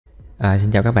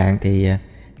Xin chào các bạn. Thì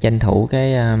tranh thủ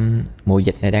cái mùa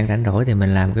dịch này đang rảnh rỗi thì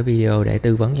mình làm cái video để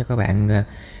tư vấn cho các bạn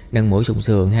nâng mũi sụn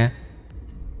sườn ha.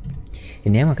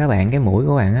 Thì nếu mà các bạn cái mũi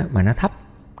của bạn á, mà nó thấp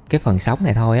cái phần sống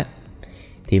này thôi á,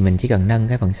 thì mình chỉ cần nâng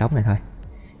cái phần sống này thôi.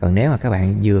 Còn nếu mà các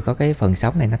bạn vừa có cái phần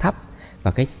sống này nó thấp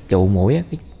và cái trụ mũi á,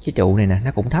 cái trụ này nè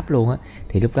nó cũng thấp luôn á,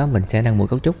 thì lúc đó mình sẽ nâng mũi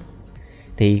cấu trúc.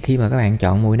 Thì khi mà các bạn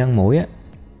chọn mũi nâng mũi á,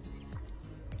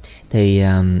 thì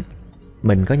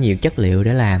mình có nhiều chất liệu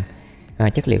để làm,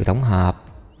 chất liệu tổng hợp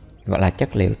gọi là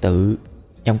chất liệu tự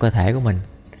trong cơ thể của mình.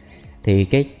 Thì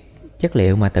cái chất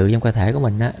liệu mà tự trong cơ thể của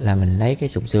mình á, là mình lấy cái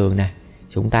sụn sườn nè,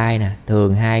 sụn tay nè,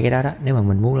 thường hai cái đó đó. Nếu mà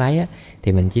mình muốn lấy á,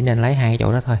 thì mình chỉ nên lấy hai cái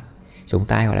chỗ đó thôi, sụn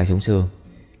tay hoặc là sụn sườn,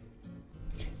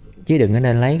 chứ đừng có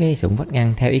nên lấy cái sụn vách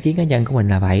ngăn. Theo ý kiến cá nhân của mình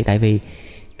là vậy. Tại vì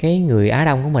cái người Á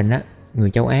Đông của mình á,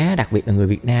 người châu Á, đặc biệt là người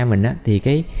Việt Nam mình á, thì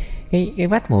cái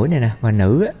vách mũi này nè mà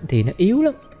nữ á, thì nó yếu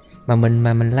lắm. Mà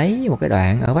mình lấy một cái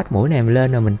đoạn ở vách mũi này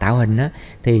lên rồi mình tạo hình á,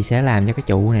 thì sẽ làm cho cái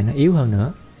trụ này nó yếu hơn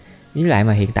nữa. Với lại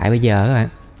mà hiện tại bây giờ các bạn,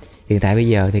 hiện tại bây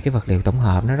giờ thì cái vật liệu tổng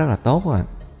hợp nó rất là tốt các bạn,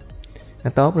 nó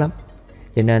tốt lắm.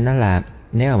 Cho nên nó là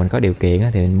nếu mà mình có điều kiện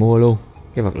á, thì mình mua luôn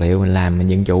cái vật liệu mình làm, mình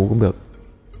dựng trụ cũng được.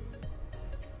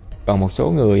 Còn một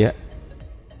số người á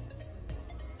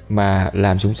mà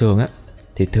làm sụn sườn á,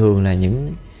 thì thường là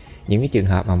những cái trường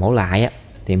hợp mà mổ lại á,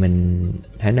 thì mình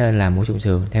hãy nên làm mũi sụn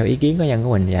sườn. Theo ý kiến cá nhân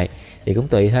của mình vậy. Thì cũng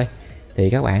tùy thôi, thì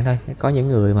các bạn thôi. Có những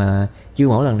người mà chưa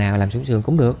mổ lần nào làm sụn sườn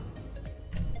cũng được.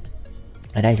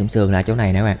 Ở đây sụn sườn là chỗ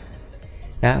này nè các bạn.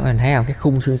 Đó, mình thấy không, cái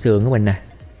khung xương sườn của mình nè,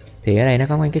 thì ở đây nó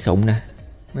có mấy cái sụn nè,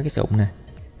 mấy cái sụn nè.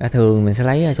 Đó, thường mình sẽ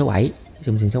lấy số 7,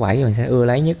 sụn sườn số 7 mình sẽ ưa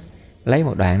lấy nhất, lấy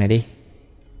một đoạn này đi.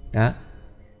 Đó.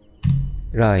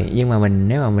 Rồi, nhưng mà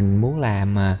nếu mà mình muốn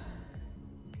làm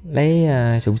lấy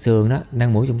sụn sườn đó,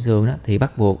 nâng mũi sụn sườn đó, thì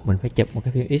bắt buộc mình phải chụp một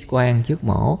cái phim X quang trước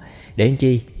mổ. Để làm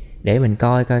chi? Để mình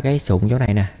coi cái sụn chỗ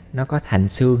này nè, nó có thành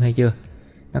xương hay chưa,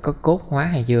 nó có cốt hóa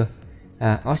hay chưa.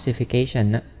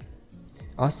 Ossification đó,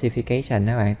 ossification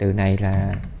đó bạn, từ này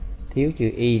là thiếu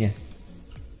chữ y nè,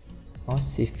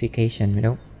 ossification mới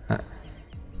đúng.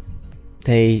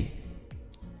 Thì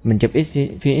mình chụp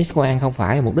phim X quang không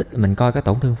phải mục đích là mình coi có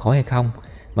tổn thương phổi hay không,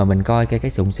 mà mình coi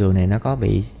cái sụn sườn này nó có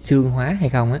bị xương hóa hay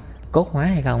không á, cốt hóa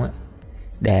hay không á,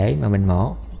 để mà mình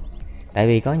mổ. Tại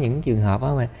vì có những trường hợp á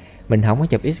mà mình không có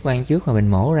chụp X quang trước mà mình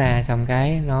mổ ra xong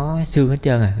cái nó xương hết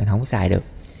trơn mình không có xài được.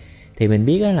 Thì mình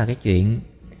biết đó là cái chuyện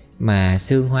mà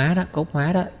xương hóa đó, cốt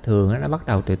hóa đó, thường nó bắt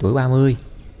đầu từ tuổi 30.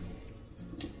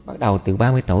 Bắt đầu từ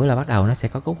 30 tuổi là bắt đầu nó sẽ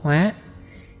có cốt hóa.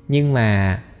 Nhưng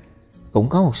mà cũng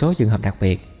có một số trường hợp đặc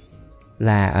biệt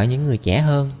là ở những người trẻ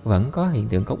hơn vẫn có hiện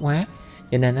tượng cốt hóa.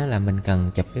 Cho nên đó là mình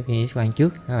cần chụp cái phim X quang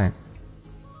trước các bạn.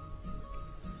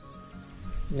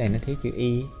 Cái này nó thiếu chữ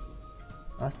y,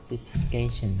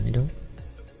 ossification mới đúng.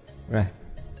 Rồi,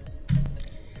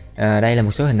 đây là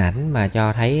một số hình ảnh mà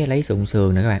cho thấy lấy sụn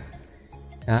sườn nữa các bạn.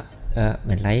 Đó,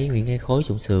 mình lấy những cái khối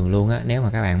sụn sườn luôn á. Nếu mà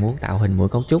các bạn muốn tạo hình mũi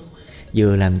cấu trúc,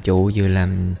 vừa làm trụ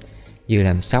vừa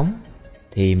làm sống,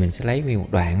 thì mình sẽ lấy nguyên một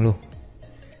đoạn luôn,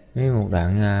 nguyên một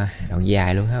đoạn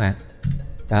dài luôn các bạn.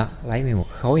 Đó, lấy nguyên một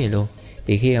khối vậy luôn.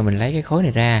 Thì khi mà mình lấy cái khối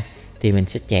này ra thì mình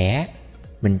sẽ chẻ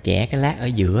cái lát ở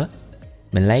giữa.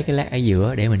 Mình lấy cái lát ở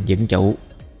giữa để mình dựng trụ.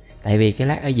 Tại vì cái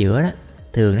lát ở giữa đó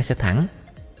thường nó sẽ thẳng,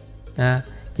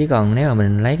 chứ còn nếu mà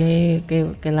mình lấy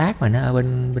cái lát mà nó ở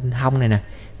bên hông này nè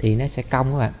thì nó sẽ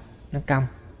cong các bạn, nó cong.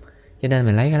 Cho nên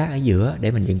mình lấy cái lát ở giữa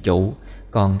để mình dựng trụ.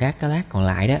 Còn các cái lát còn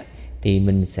lại đó thì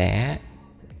mình sẽ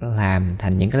làm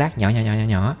thành những cái lát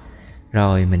nhỏ,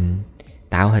 rồi mình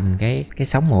tạo hình cái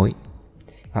sống mũi.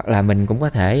 Hoặc là mình cũng có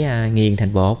thể nghiền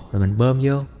thành bột rồi mình bơm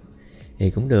vô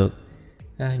thì cũng được.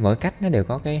 Mỗi cách nó đều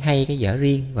có cái hay cái dở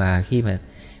riêng. Và khi mà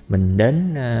mình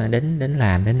đến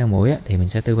nâng mũi á, thì mình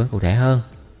sẽ tư vấn cụ thể hơn.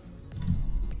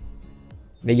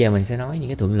 Bây giờ mình sẽ nói những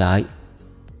cái thuận lợi.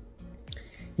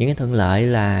 Những cái thuận lợi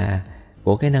là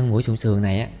của cái nâng mũi sụn sườn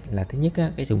này á, là thứ nhất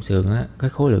á, cái sụn sườn á, cái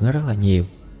khối lượng nó rất là nhiều.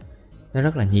 Nó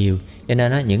rất là nhiều. Cho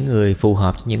nên á, những người phù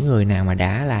hợp, những người nào mà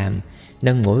đã làm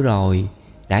nâng mũi rồi,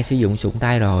 đã sử dụng sụn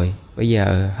tay rồi, bây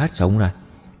giờ hết sụn rồi,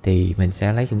 thì mình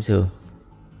sẽ lấy sụn sườn.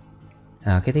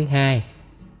 Cái thứ hai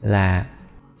là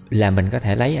mình có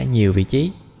thể lấy ở nhiều vị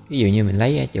trí. Ví dụ như mình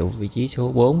lấy ở chỗ vị trí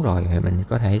số 4 rồi, thì mình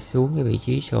có thể xuống cái vị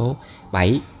trí số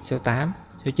 7, số 8,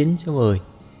 số 9, số 10.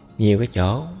 Nhiều cái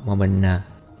chỗ mà mình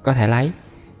có thể lấy.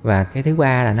 Và cái thứ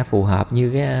ba là nó phù hợp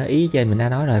như cái ý trên mình đã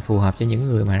nói rồi, phù hợp cho những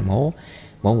người mà mổ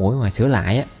mũi mà sửa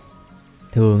lại á.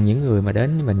 Thường những người mà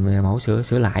đến mình mổ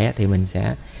sửa lại á, thì mình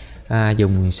sẽ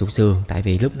dùng sụn sườn. Tại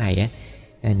vì lúc này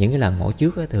á, những cái lần mổ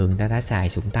trước á, thường ta đã xài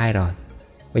sụn tay rồi,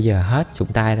 bây giờ hết sụn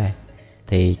tay rồi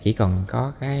thì chỉ còn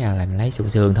có cái là mình lấy sụn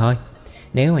sườn thôi.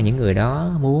 Nếu mà những người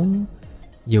đó muốn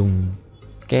dùng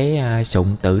cái sụn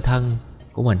tự thân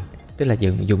của mình, tức là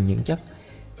dùng những chất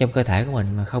trong cơ thể của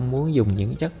mình mà không muốn dùng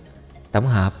những chất tổng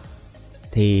hợp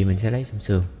thì mình sẽ lấy sụn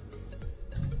sườn.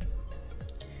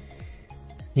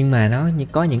 Nhưng mà nó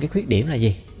có những cái khuyết điểm là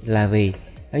gì? Là vì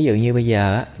ví dụ như bây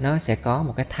giờ á, nó sẽ có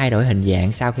một cái thay đổi hình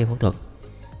dạng sau khi phẫu thuật.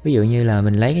 Ví dụ như là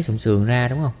mình lấy cái sụn sườn ra,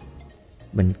 đúng không?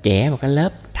 Mình chẻ một cái lớp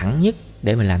thẳng nhất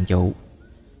để mình làm trụ,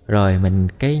 rồi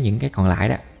những cái còn lại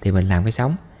đó thì mình làm cái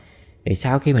sống. Thì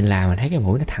sau khi mình làm, mình thấy cái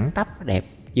mũi nó thẳng tắp, nó đẹp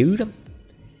dữ lắm.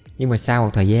 Nhưng mà sau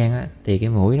một thời gian á, thì cái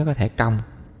mũi nó có thể cong,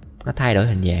 nó thay đổi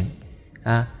hình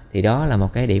dạng. Thì đó là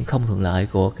một cái điểm không thuận lợi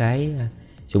của cái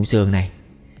sụn sườn này.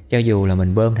 Cho dù là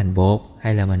mình bơm thành bột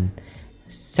hay là mình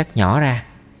cắt nhỏ ra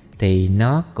thì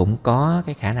nó cũng có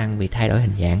cái khả năng bị thay đổi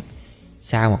hình dạng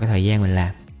sau một cái thời gian mình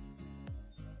làm.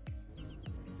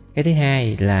 Cái thứ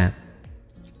hai là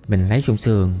mình lấy sụn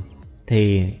sườn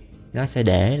thì nó sẽ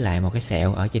để lại một cái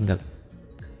sẹo ở trên ngực.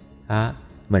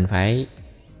 Mình phải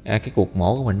cái cuộc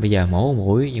mổ của mình bây giờ mổ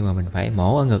mũi, nhưng mà mình phải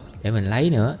mổ ở ngực để mình lấy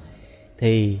nữa,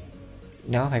 thì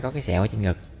nó phải có cái sẹo ở trên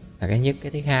ngực là cái nhất.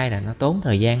 Cái thứ hai là nó tốn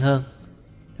thời gian hơn,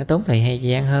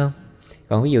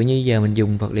 Còn ví dụ như giờ mình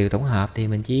dùng vật liệu tổng hợp thì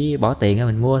mình chỉ bỏ tiền ra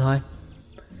mình mua thôi,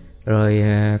 rồi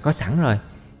có sẵn rồi,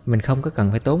 mình không có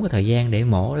cần phải tốn cái thời gian để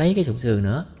mổ lấy cái sụn sườn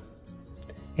nữa.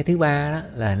 Cái thứ ba đó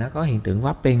là nó có hiện tượng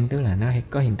warping, tức là nó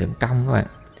có hiện tượng cong các bạn.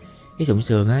 Cái sụn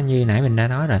sườn á, như nãy mình đã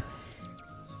nói rồi,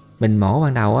 mình mổ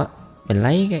ban đầu á,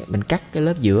 mình cắt cái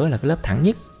lớp giữa là cái lớp thẳng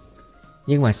nhất,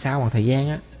 nhưng mà sau một thời gian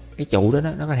á, cái trụ đó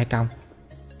nó có thể cong.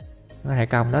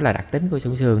 Đó là đặc tính của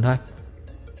sụn sườn thôi.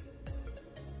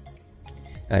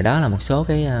 Rồi đó là một số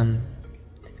cái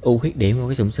ưu khuyết điểm của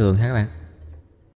cái sụn sườn ha các bạn.